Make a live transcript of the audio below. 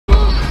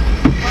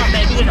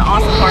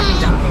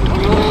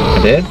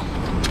I did?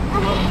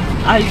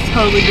 I was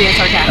totally being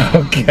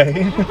sarcastic.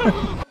 Okay.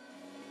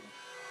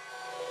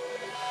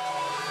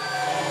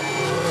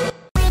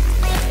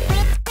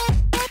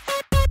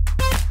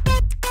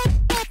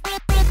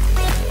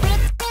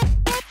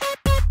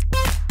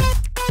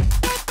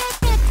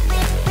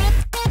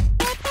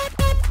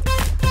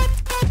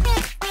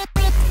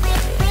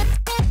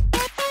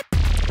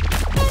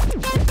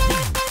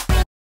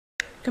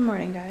 Good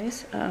morning,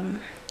 guys.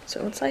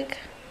 So it's like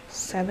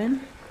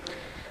 7,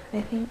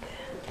 I think.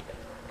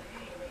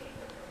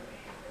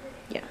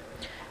 Yeah.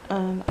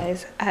 I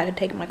had to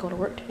take Michael to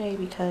work today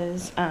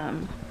because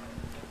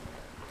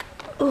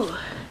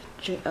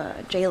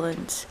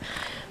Jaelynn's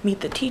meet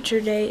the teacher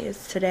day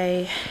is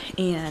today,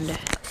 and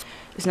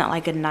it's not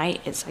like a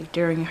night, it's like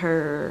during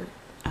her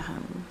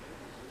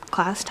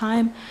class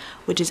time,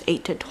 which is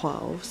 8 to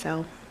 12.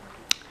 So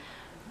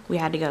we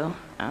had to go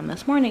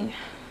this morning.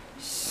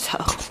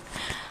 So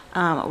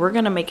we're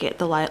gonna make it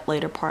the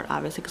later part,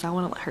 obviously, because I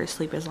want to let her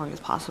sleep as long as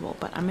possible.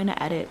 But I'm gonna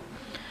edit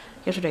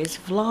yesterday's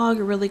vlog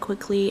really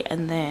quickly,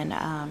 and then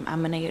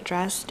I'm gonna get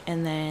dressed,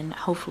 and then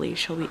hopefully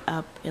she'll be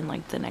up in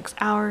like the next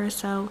hour or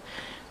so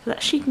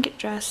that she can get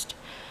dressed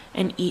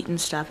and eat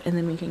and stuff, and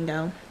then we can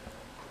go.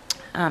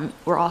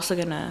 We're also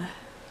gonna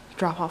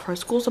drop off her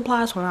school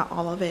supplies. Well, not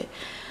all of it.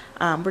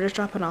 We're just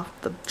dropping off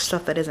the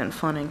stuff that isn't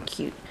fun and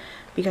cute,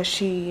 because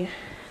they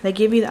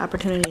give you the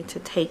opportunity to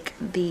take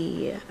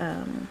the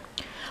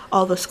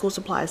all the school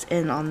supplies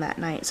in on that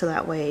night, so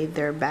that way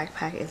their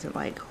backpack isn't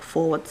like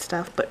full with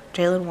stuff. But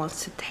Jaelynn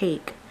wants to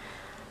take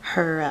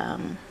her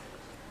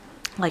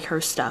like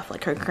her stuff,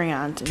 like her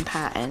crayons and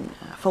pad and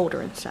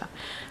folder and stuff.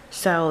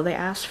 So they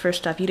asked for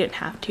stuff. You didn't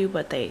have to,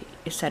 but they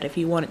said if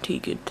you wanted to, you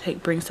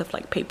could bring stuff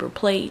like paper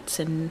plates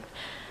and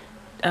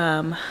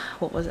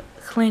what was it,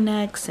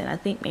 Kleenex, and I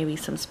think maybe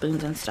some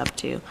spoons and stuff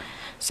too.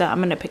 So I'm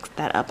gonna pick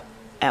that up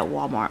at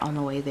Walmart on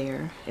the way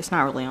there. It's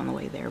not really on the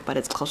way there, but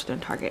it's closer than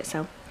Target.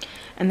 So,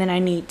 and then I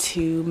need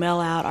to mail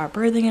out our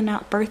birthing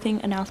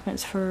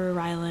announcements for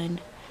Rhilynn.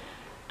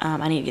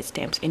 I need to get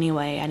stamps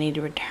anyway. I need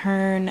to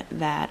return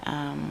that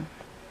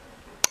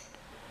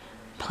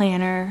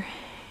planner,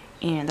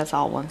 and that's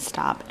all one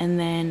stop. And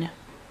then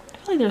I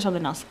feel like there's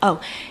something else. Oh,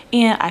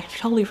 and I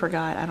totally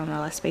forgot, I don't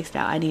know, I spaced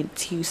out, I need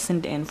to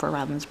send in for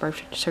Rylynn's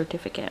birth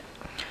certificate,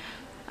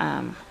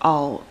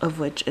 all of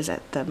which is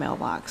at the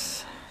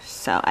mailbox.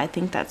 So I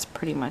think that's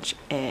pretty much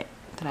it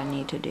that I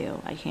need to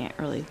do. I can't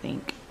really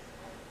think.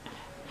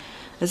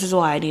 This is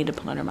why I need a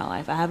planner in my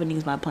life. I haven't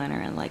used my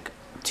planner in like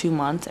 2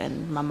 months,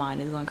 and my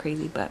mind is going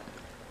crazy. But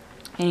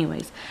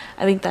anyways,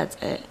 I think that's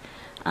it.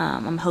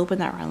 I'm hoping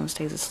that Rhilynn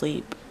stays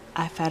asleep.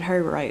 I fed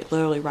her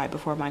literally right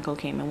before Michael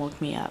came and woke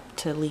me up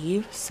to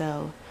leave.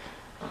 So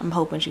I'm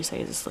hoping she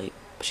stays asleep.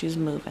 She's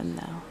moving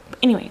though. But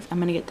anyways, I'm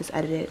gonna get this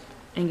edited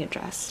and get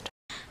dressed.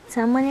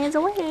 Someone is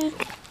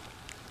awake.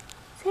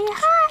 Say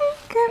hi.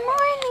 Good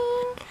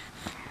morning.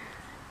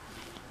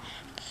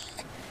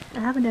 I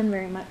haven't done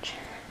very much.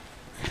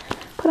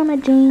 Put on my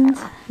jeans,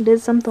 did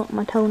something with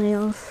my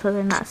toenails so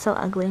they're not so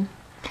ugly.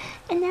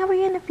 And now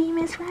we're gonna feed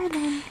Miss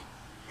Rhilynn.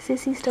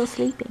 Sissy's still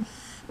sleeping.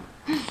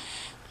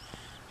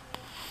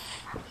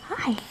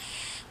 Hi.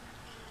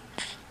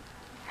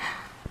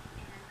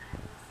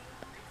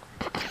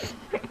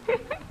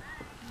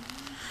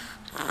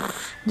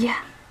 Yeah.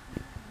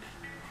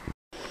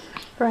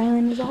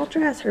 Rhilynn is all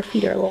dressed. Her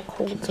feet are a little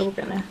cold, so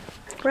we're gonna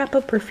wrap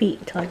up her feet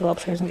until I go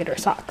upstairs and get her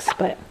socks.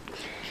 But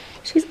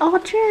she's all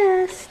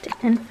dressed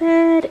and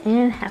fed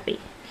and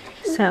happy.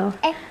 So,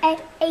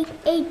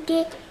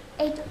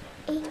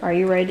 are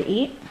you ready to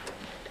eat?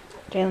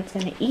 Jaelynn's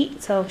gonna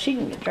eat so she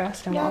can get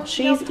dressed, and while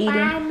she's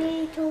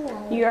eating,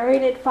 you already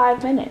did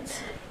 5 minutes.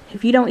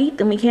 If you don't eat,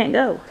 then we can't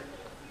go.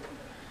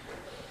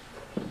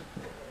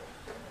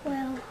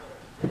 Well,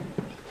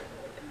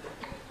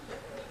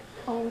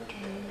 okay.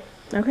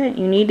 Okay,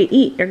 you need to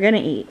eat. You're gonna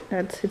eat.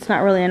 It's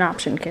not really an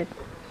option, kid.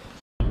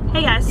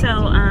 Hey guys,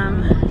 so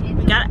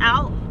we got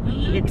out.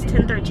 It's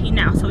 10:13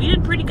 now, so we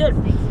did pretty good.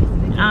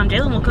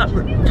 Jaelynn woke up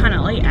kind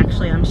of late,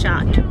 actually. I'm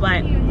shocked,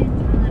 but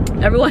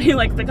everyone who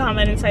likes to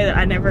comment and say that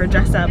I never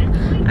dress up,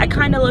 I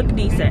kind of look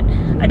decent.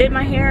 I did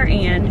my hair,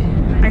 and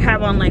I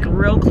have on like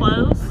real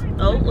clothes.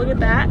 Oh, look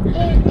at that.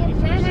 And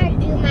Mama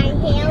do my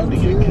hair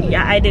too.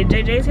 Yeah, I did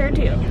JJ's hair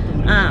too.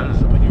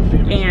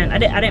 And I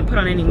didn't put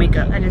on any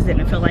makeup. I just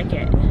didn't feel like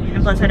it.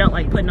 And plus, I don't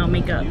like putting on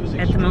makeup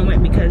at the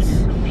moment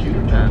because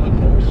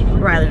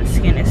Rylynn's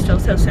skin is still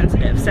so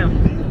sensitive. So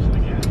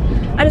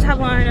I just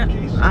have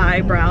on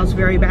eyebrows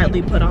very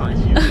badly put on.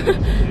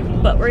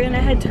 But we're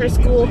gonna head to her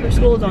school. Her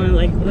school is only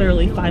like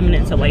literally 5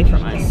 minutes away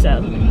from us.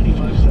 So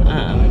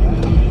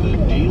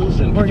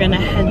we're gonna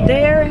head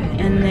there,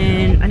 and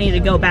then I need to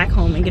go back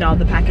home and get all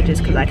the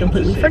packages because I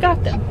completely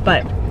forgot them.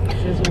 But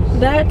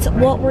that's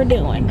what we're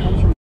doing.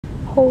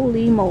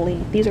 Holy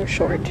moly, these are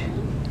short.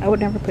 I would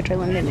never put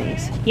Jaelynn in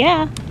these.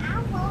 Yeah.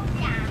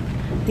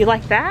 You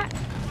like that?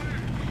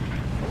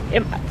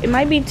 It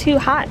might be too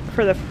hot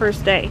for the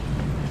first day.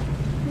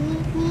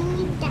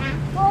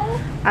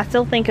 I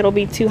still think it'll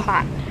be too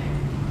hot.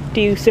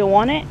 Do you still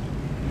want it?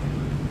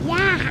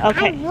 Yeah,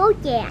 Okay. I know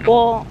that.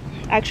 Well,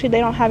 actually, they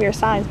don't have your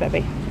size,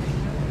 baby.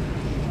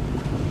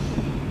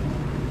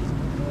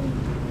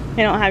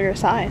 They don't have your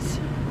size.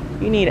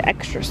 You need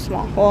extra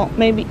small. Well,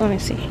 maybe, let me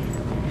see.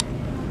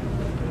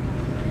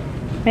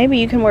 Maybe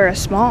you can wear a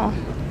small.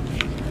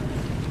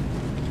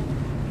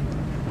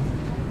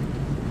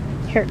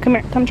 Here,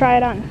 come try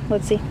it on.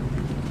 Let's see.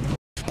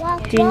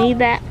 Do you need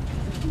that?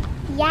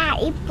 Yeah,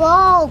 it's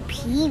for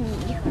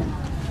Peewee.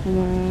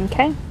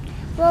 Okay.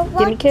 Well,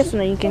 Give me a kiss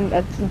and then you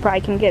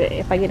probably can get it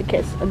if I get a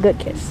kiss. A good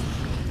kiss.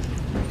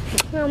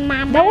 Well,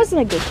 Mama. That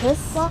wasn't a good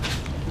kiss. Well,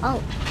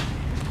 oh,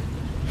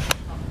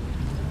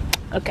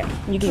 Okay,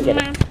 you can get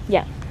it.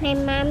 Yeah. hey,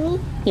 Mommy.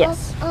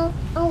 Yes.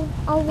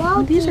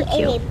 Well, These are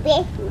cute.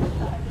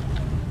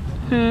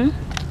 Hmm?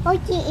 Oh,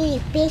 she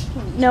is busy.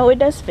 No, it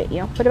does fit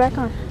you. Put it back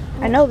on.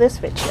 I know this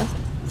fits you.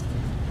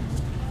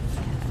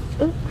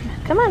 Ooh,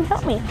 come on,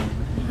 help me.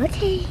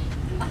 Okay.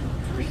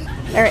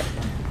 All right,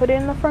 put it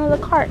in the front of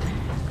the cart.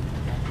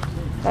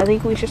 I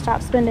think we should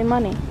stop spending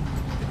money.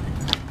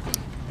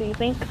 Do you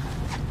think?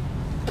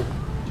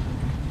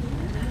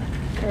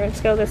 Or let's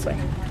go this way.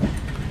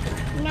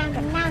 Now I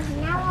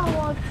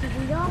want to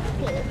look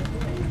it.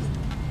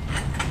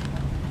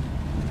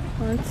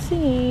 Let's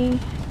see.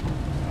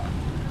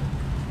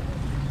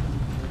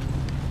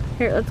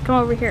 Here, let's come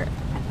over here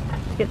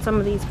to get some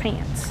of these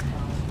pants.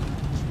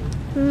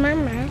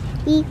 Mama,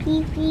 we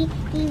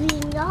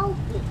know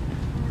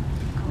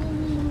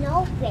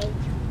it.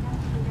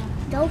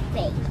 No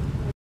face.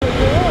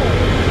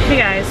 Hey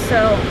guys, so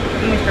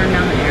let me turn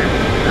down the air.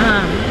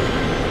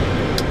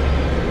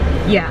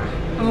 Yeah.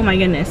 Oh my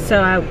goodness.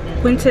 So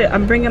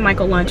I'm bringing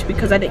Michael lunch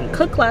because I didn't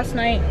cook last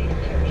night.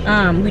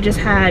 We just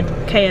had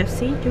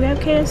KFC. Do we have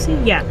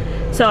KFC? Yeah.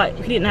 So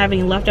he didn't have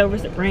any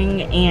leftovers to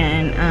bring,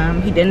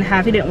 and he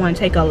didn't want to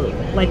take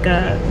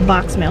a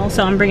box meal.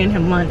 So I'm bringing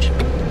him lunch.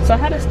 So I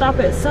had to stop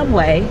at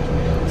Subway.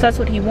 So that's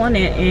what he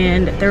wanted,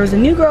 and there was a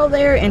new girl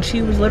there, and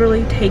she was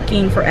literally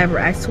taking forever.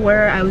 I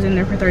swear I was in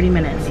there for 30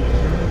 minutes.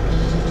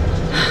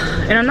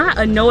 And I'm not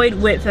annoyed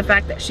with the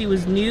fact that she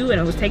was new and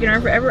it was taking her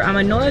forever. I'm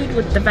annoyed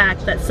with the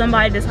fact that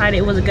somebody decided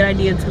it was a good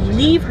idea to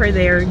leave her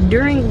there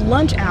during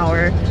lunch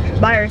hour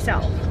by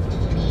herself.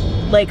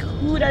 Like,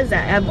 who does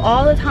that? Of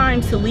all the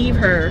times to leave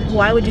her,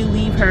 why would you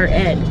leave her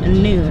at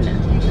noon?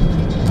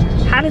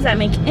 How does that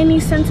make any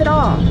sense at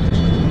all?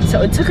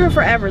 So it took her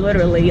forever,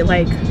 literally.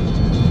 Like,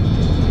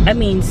 I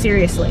mean,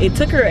 seriously, it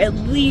took her at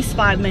least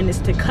 5 minutes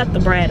to cut the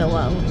bread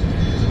alone.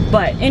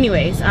 But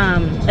anyways,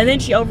 and then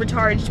she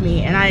overcharged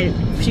me, and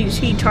she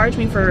overcharged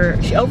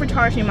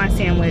me my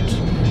sandwich,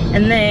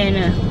 and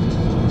then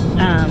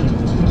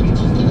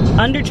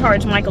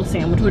undercharged Michael's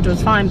sandwich, which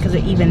was fine because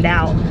it evened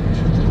out,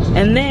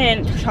 and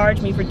then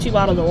charged me for 2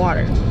 bottles of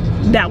water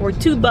that were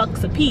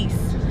 $2 a piece.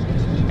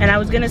 And I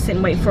was gonna sit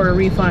and wait for a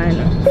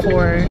refund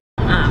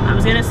I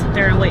was gonna sit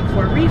there and wait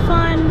for a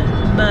refund,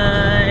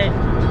 but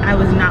I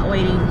was not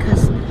waiting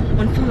because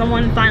when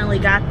someone finally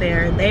got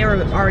there, they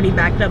were already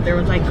backed up. There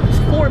was like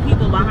 4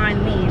 people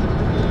behind me,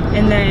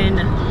 and then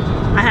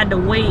I had to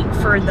wait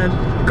for the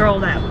girl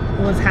that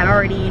had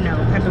already, you know,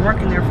 had been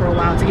working there for a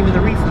while to give me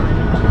the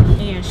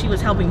refund, and she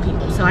was helping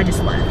people, so I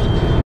just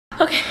left.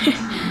 Okay,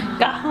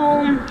 got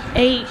home,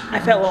 ate. I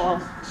felt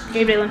well.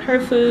 Gave Jaelynn her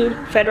food,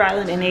 fed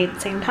Rhilynn, and ate at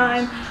the same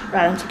time.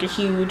 Rhilynn took a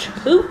huge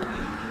poop,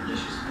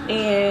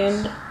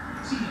 and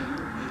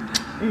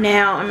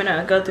now I'm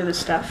gonna go through the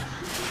stuff.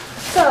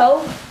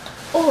 So,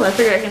 oh, I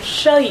figured I can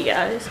show you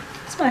guys.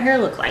 What's my hair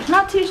look like?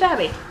 Not too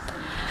shabby.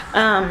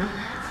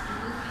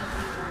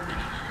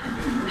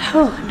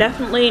 Oh,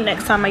 definitely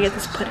next time I get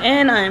this put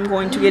in, I'm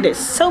going to get it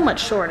so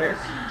much shorter.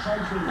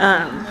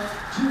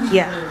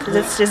 Yeah, because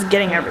it's just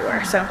getting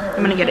everywhere. So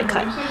I'm gonna get it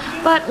cut.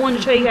 But I wanted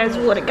to show you guys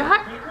what I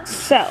got.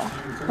 So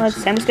let's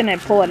see, I'm just gonna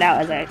pull it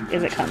out as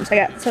it comes. I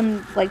got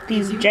some like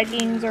these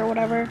jeggings or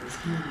whatever.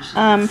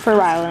 For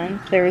Rhilynn,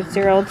 they're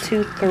 0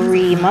 to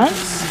 3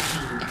 months.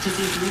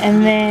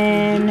 And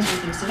then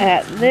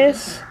I got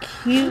this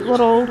cute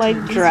little like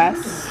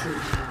dress,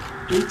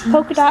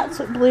 polka dots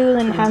with blue,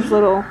 and has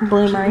little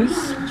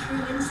bloomers.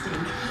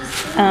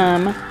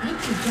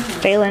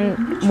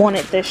 Jaelynn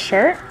wanted this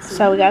shirt,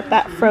 so we got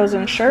that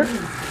Frozen shirt.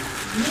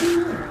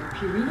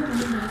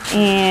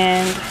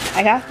 And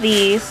I got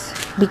these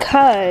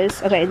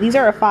because, okay, these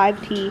are a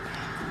 5T.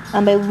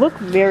 They look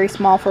very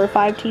small for a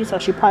 5T, so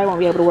she probably won't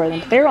be able to wear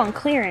them. They're on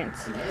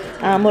clearance.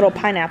 Little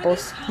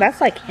pineapples.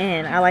 That's like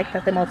in. I like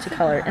that they're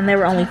multicolored. And they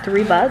were only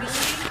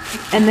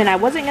 $3. And then I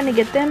wasn't going to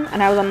get them,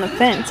 and I was on the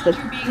fence. But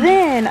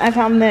then I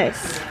found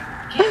this.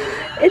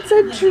 It's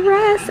a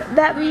dress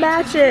that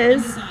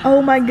matches.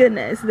 Oh my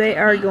goodness. They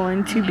are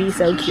going to be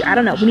so cute. I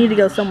don't know. We need to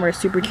go somewhere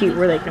super cute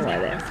where they can wear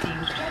them.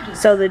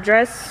 So the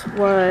dress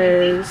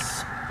was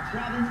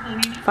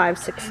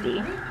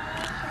 $5.60.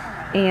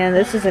 And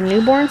this is a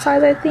newborn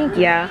size, I think.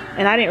 Yeah,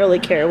 and I didn't really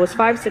care. It was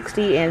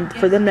 $5.60, and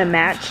for them to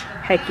match,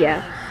 heck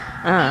yeah.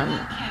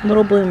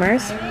 Little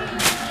bloomers.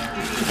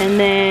 And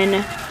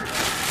then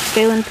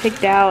Jaelynn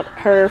picked out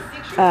her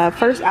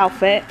first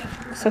outfit.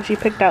 So she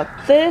picked out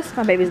this.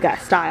 My baby's got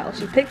style.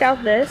 She picked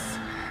out this.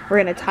 We're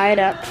gonna tie it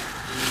up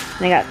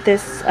They got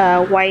this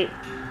white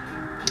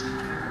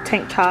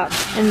tank top,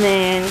 and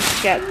then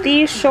she got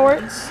these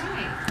shorts,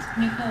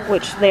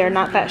 which they are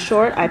not that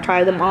short. I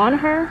tried them on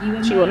her.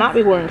 She will not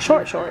be wearing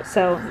short shorts,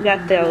 so we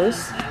got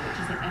those,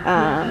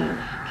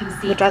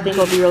 which I think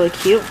will be really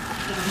cute.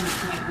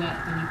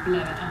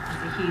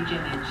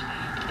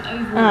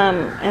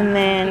 And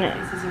then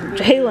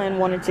Jaelynn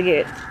wanted to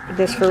get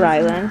this for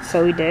Rhilynn,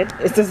 so we did.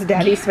 It's just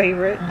Daddy's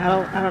favorite.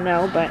 I don't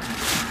know, but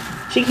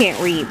she can't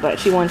read, but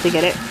she wanted to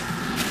get it.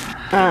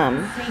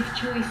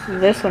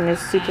 This one is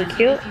super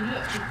cute.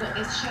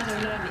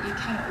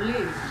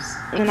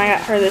 And then I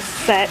got her this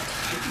set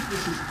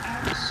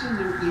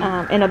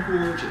in a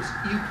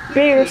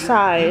bigger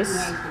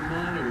size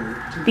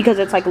because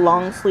it's like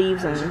long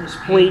sleeves and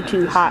way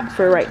too hot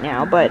for right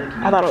now, but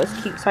I thought it was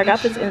cute. So I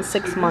got this in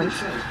 6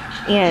 months,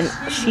 and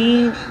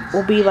she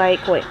will be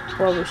like, wait,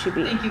 what will she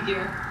be?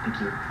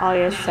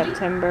 August,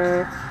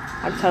 September,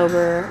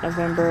 October,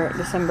 November,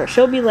 December.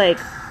 She'll be like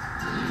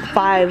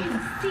 4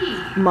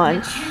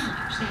 months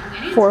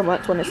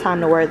when it's time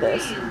to wear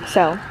this.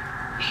 So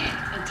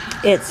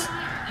it's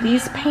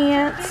these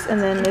pants,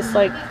 and then this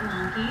like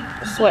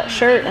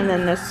sweatshirt, and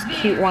then this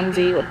cute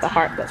onesie with the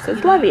heart that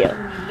says love you.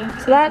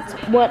 So that's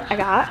what I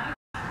got.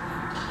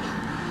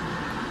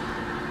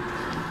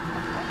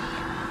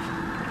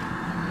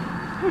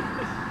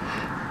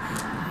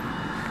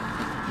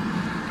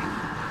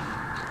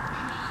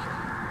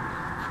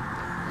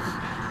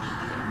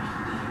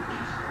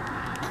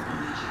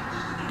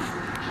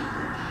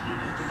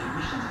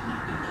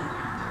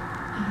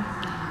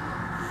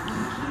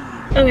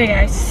 Okay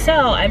guys, so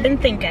I've been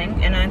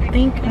thinking, and I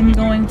think I'm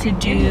going to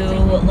do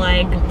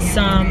like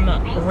some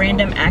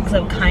random acts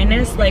of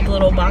kindness, like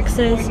little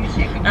boxes.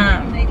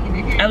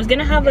 I was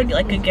gonna have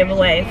like a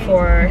giveaway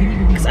for,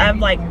 because I've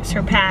like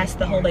surpassed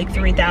the whole like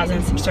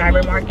 3,000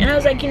 subscriber mark, and I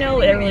was like, you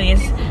know, there really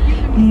is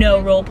no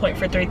roll point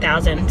for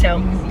 3,000, so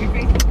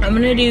I'm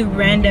gonna do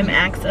random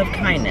acts of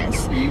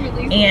kindness.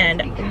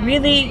 And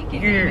really,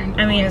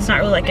 I mean, it's not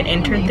really like an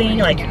enter thing,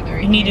 like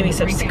you need to be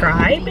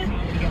subscribed.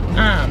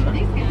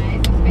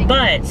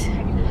 But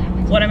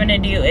what I'm gonna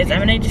do is I'm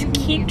gonna just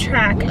keep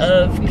track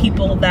of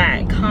people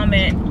that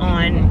comment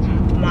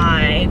on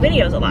my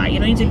videos a lot. You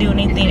don't need to do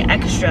anything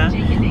extra,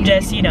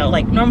 just, you know,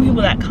 like normal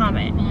people that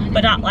comment,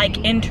 but not like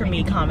enter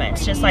me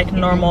comments, just like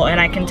normal, and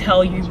I can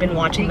tell you've been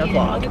watching the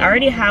vlog. I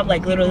already have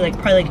like literally like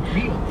probably like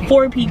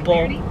 4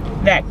 people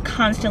that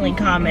constantly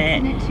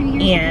comment,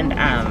 and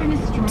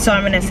so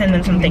I'm gonna send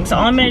them some things. So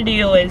all I'm gonna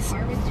do is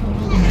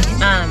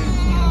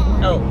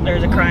oh,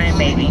 there's a crying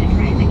baby.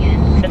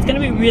 It's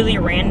gonna be really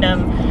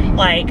random,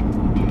 like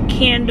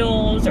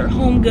candles or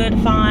home good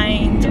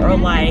finds, or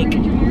like,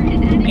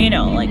 you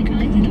know, like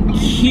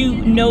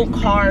cute note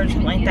cards,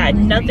 something like that.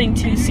 Nothing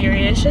too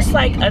serious, just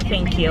like a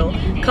thank you,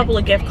 a couple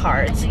of gift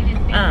cards.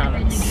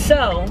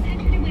 So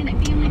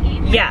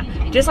yeah,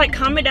 just like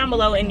comment down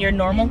below in your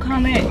normal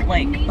comment,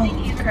 like, oh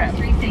crap.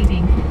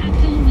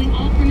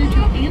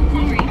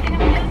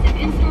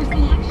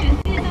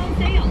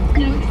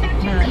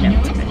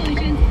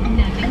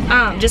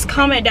 Just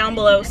comment down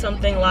below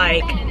something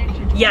like,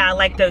 yeah, I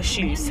like those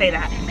shoes. Say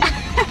that.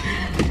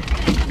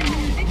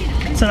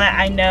 So that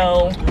I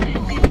know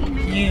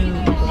you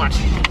watch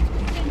me.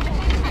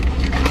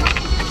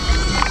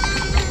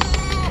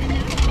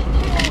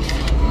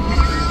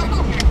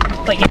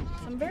 But yeah,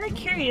 I'm very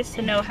curious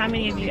to know how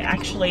many of you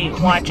actually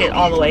watch it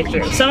all the way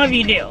through. Some of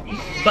you do,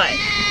 but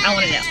I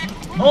want to know.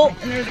 Oh,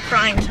 and there's a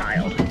crying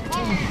child.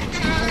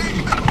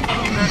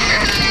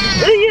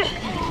 Oh yeah.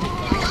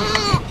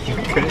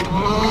 Okay.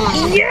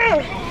 Yeah!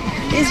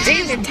 His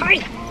jeans are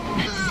tight.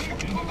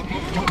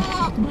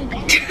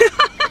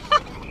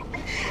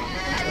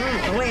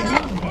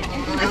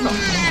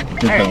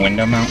 Did the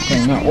window mount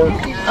thing not work?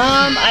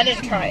 I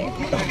didn't try it.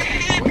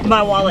 Okay.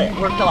 My wallet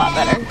worked a lot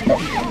better.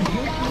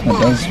 It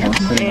does work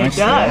pretty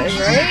nicely. It does,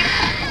 right?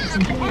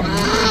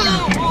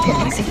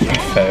 If I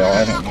fail,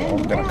 I don't know.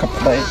 I'll get a couple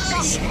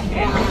plates.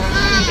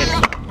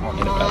 I'll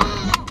get it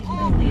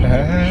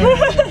better.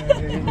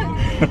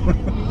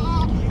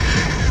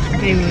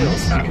 Maybe we'll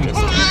stop just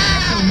to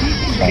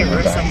give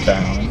her some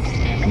down.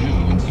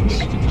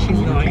 She's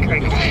going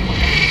crazy.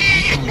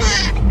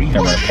 You're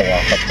gonna pull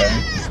off up there?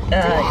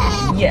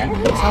 Yeah.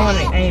 So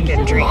I need to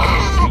drink.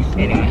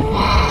 Anyway.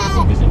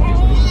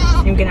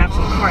 You can have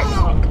some card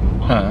talk.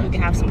 Huh? You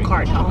can have some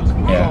card talk.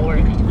 Yeah. While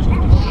we're...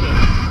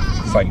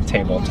 It's like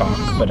table talk,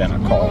 but in a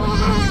car.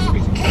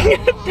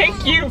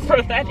 Thank you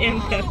for that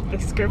in-depth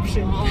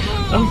description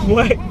of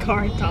what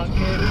card talk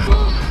is.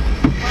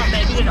 Wow,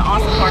 babe, you did an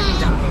awesome parking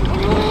job.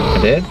 I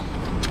did?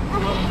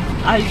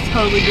 I was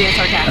totally being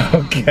sarcastic.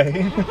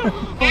 Okay.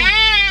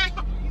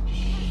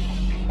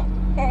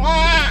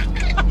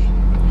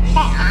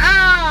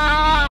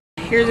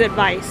 Here's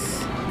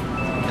advice.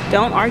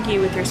 Don't argue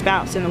with your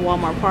spouse in the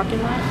Walmart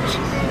parking lot,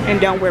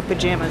 and don't wear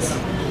pajamas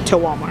to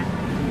Walmart.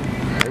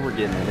 They were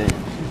getting it in.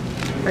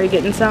 Are you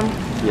getting some?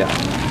 Yeah.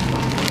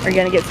 Are you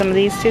gonna get some of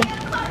these too?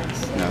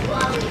 No.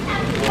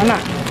 Why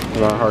not?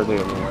 Well, I hardly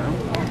ever wear them.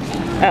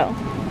 Oh.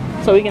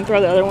 So we can throw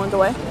the other ones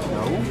away?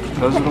 No.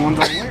 Those are the ones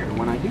I wear.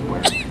 when I do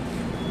wear them.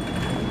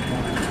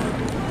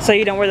 So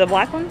you don't wear the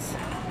black ones?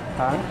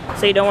 Huh?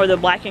 So you don't wear the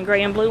black and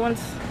gray and blue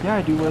ones? Yeah,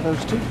 I do wear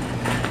those too.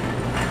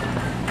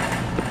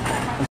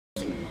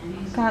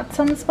 Got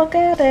some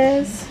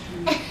spaghettis.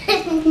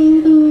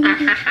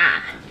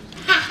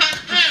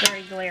 It's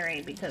very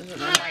glary because the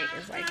light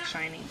is like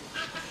shining.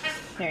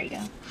 There you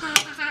go.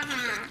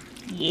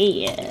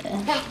 Yeah.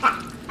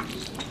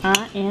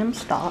 I am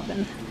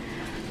starving.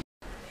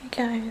 Hey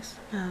guys,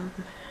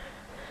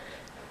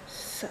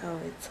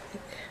 so it's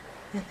like,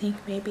 I think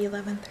maybe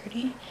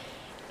 11:30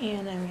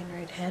 and I'm getting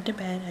ready to head to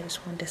bed. I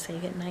just wanted to say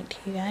good night to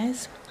you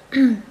guys.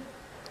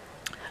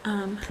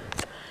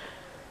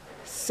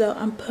 So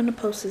I'm gonna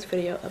post this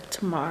video up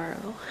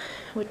tomorrow,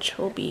 which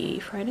will be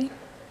Friday.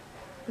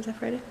 Is that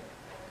Friday?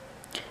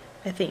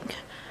 I think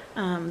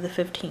the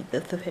 15th. The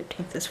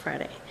 15th is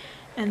Friday.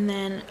 And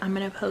then I'm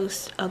gonna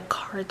post a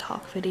car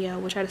talk video,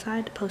 which I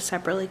decided to post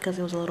separately because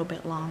it was a little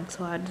bit long.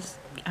 So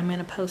I'm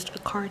gonna post a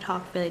car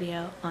talk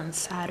video on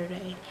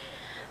Saturday,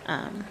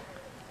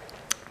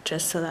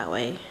 just so that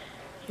way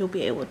you'll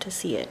be able to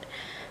see it.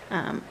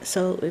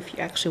 So if you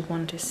actually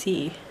want to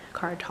see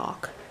car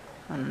talk,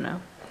 I don't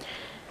know,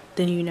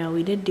 then you know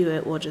we did do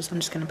it. I'm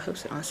just gonna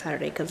post it on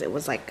Saturday because it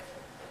was like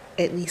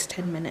at least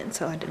 10 minutes,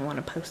 so I didn't want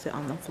to post it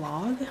on the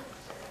vlog.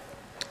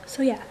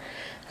 So yeah,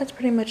 that's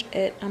pretty much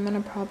it. I'm gonna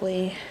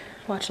probably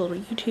watch a little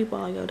YouTube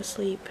while I go to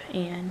sleep,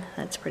 and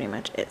that's pretty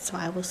much it. So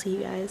I will see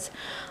you guys.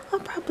 I'll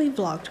probably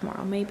vlog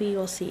tomorrow, maybe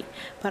you'll see,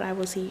 but I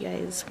will see you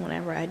guys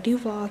whenever I do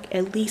vlog.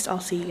 At least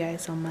I'll see you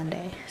guys on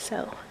Monday.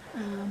 So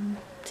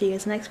see you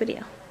guys in the next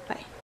video.